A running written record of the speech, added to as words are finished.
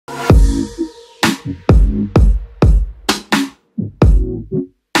Hi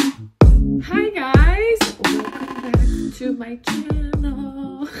guys, welcome back to my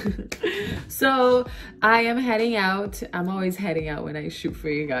channel. So I am heading out. I'm always heading out when I shoot for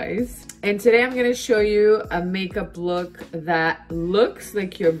you guys, and today I'm gonna show you a makeup look that looks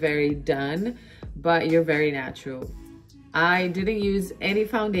like you're very done, but you're very natural. I didn't use any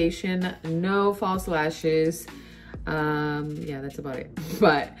foundation, no false lashes. Yeah, that's about it.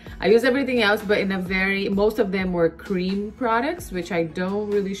 But I used everything else, but in a most of them were cream products, which I don't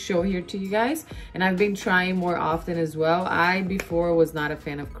really show here to you guys. And I've been trying more often as well. I before was not a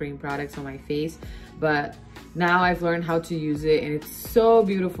fan of cream products on my face, but now I've learned how to use it, and it's so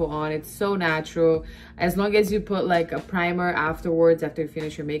beautiful on. It's so natural. As long as you put like a primer afterwards, after you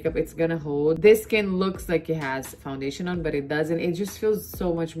finish your makeup, it's gonna hold. This skin looks like it has foundation on, but it doesn't. It just feels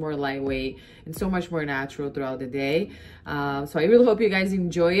so much more lightweight and so much more natural throughout the day. So I really hope you guys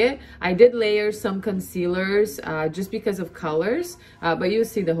enjoy it. I did layer some concealers just because of colors, but you'll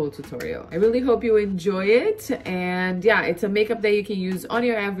see the whole tutorial. I really hope you enjoy it. And yeah, it's a makeup that you can use on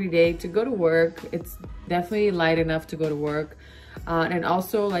your everyday to go to work. It's definitely light enough to go to work, and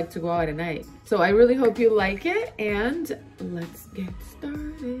also like to go out at night. So I really hope you like it, and let's get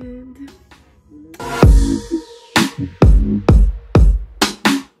started.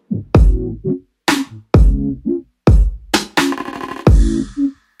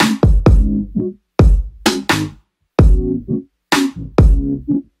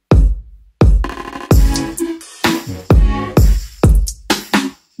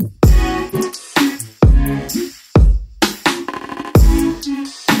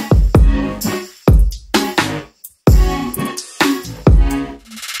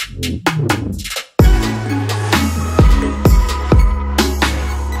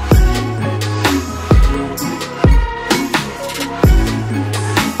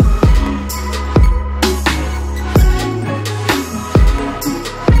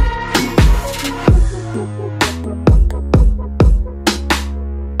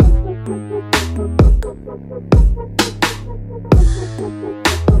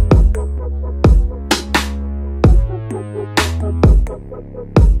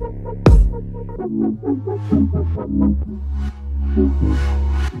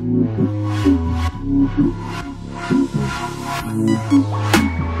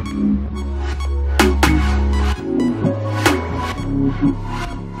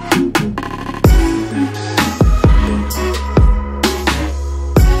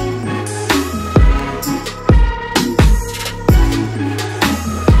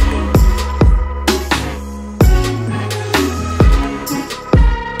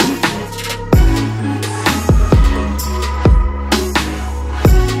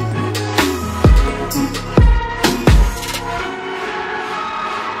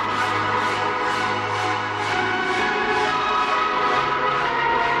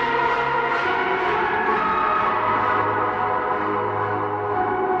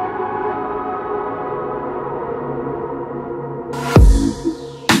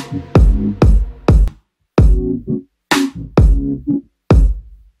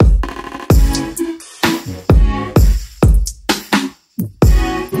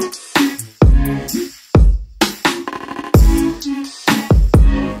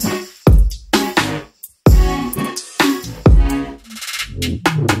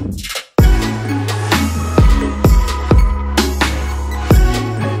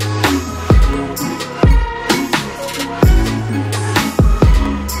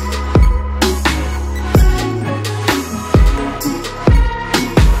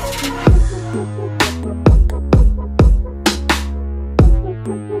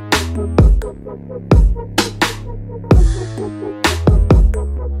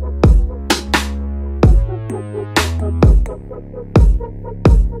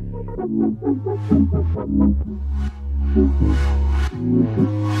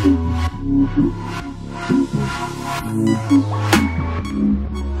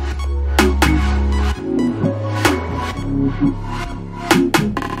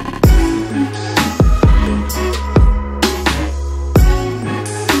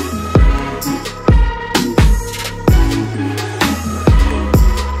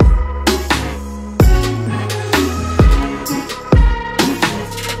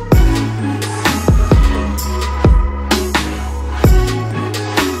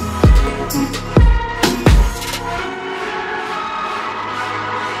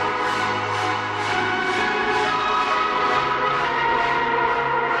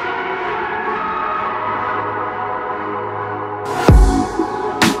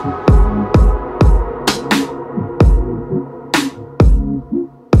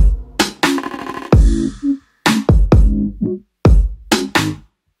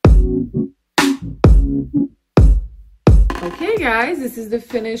 guys, this is the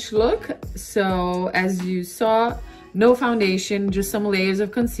finished look. So as you saw, no foundation, just some layers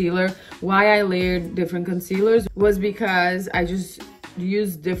of concealer. Why I layered different concealers was because I just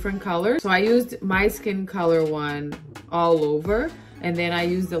used different colors. So I used my skin color one all over, and then I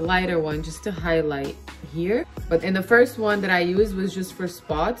used the lighter one just to highlight here. But in the first one that I used was just for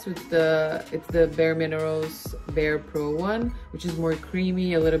spots. It's the Bare Minerals Bare Pro one, which is more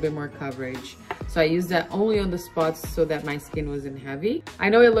creamy, a little bit more coverage. So I used that only on the spots so that my skin wasn't heavy. I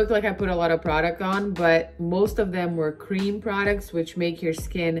know it looked like I put a lot of product on, but most of them were cream products, which make your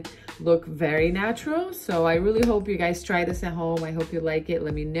skin look very natural. So I really hope you guys try this at home. I hope you like it.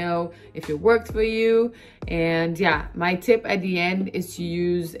 Let me know if it worked for you. And yeah, my tip at the end is to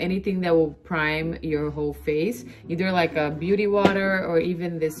use anything that will prime your whole face, either like a beauty water or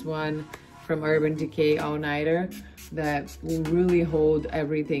even this one from Urban Decay All Nighter that will really hold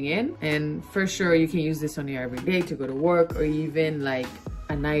everything in. And for sure you can use this on your everyday to go to work, or even like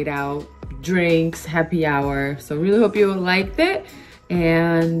a night out, drinks, happy hour. So really hope you liked it,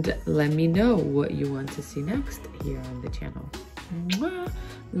 and let me know what you want to see next here on the channel. Mwah!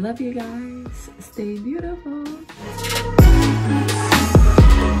 Love you guys. Stay beautiful.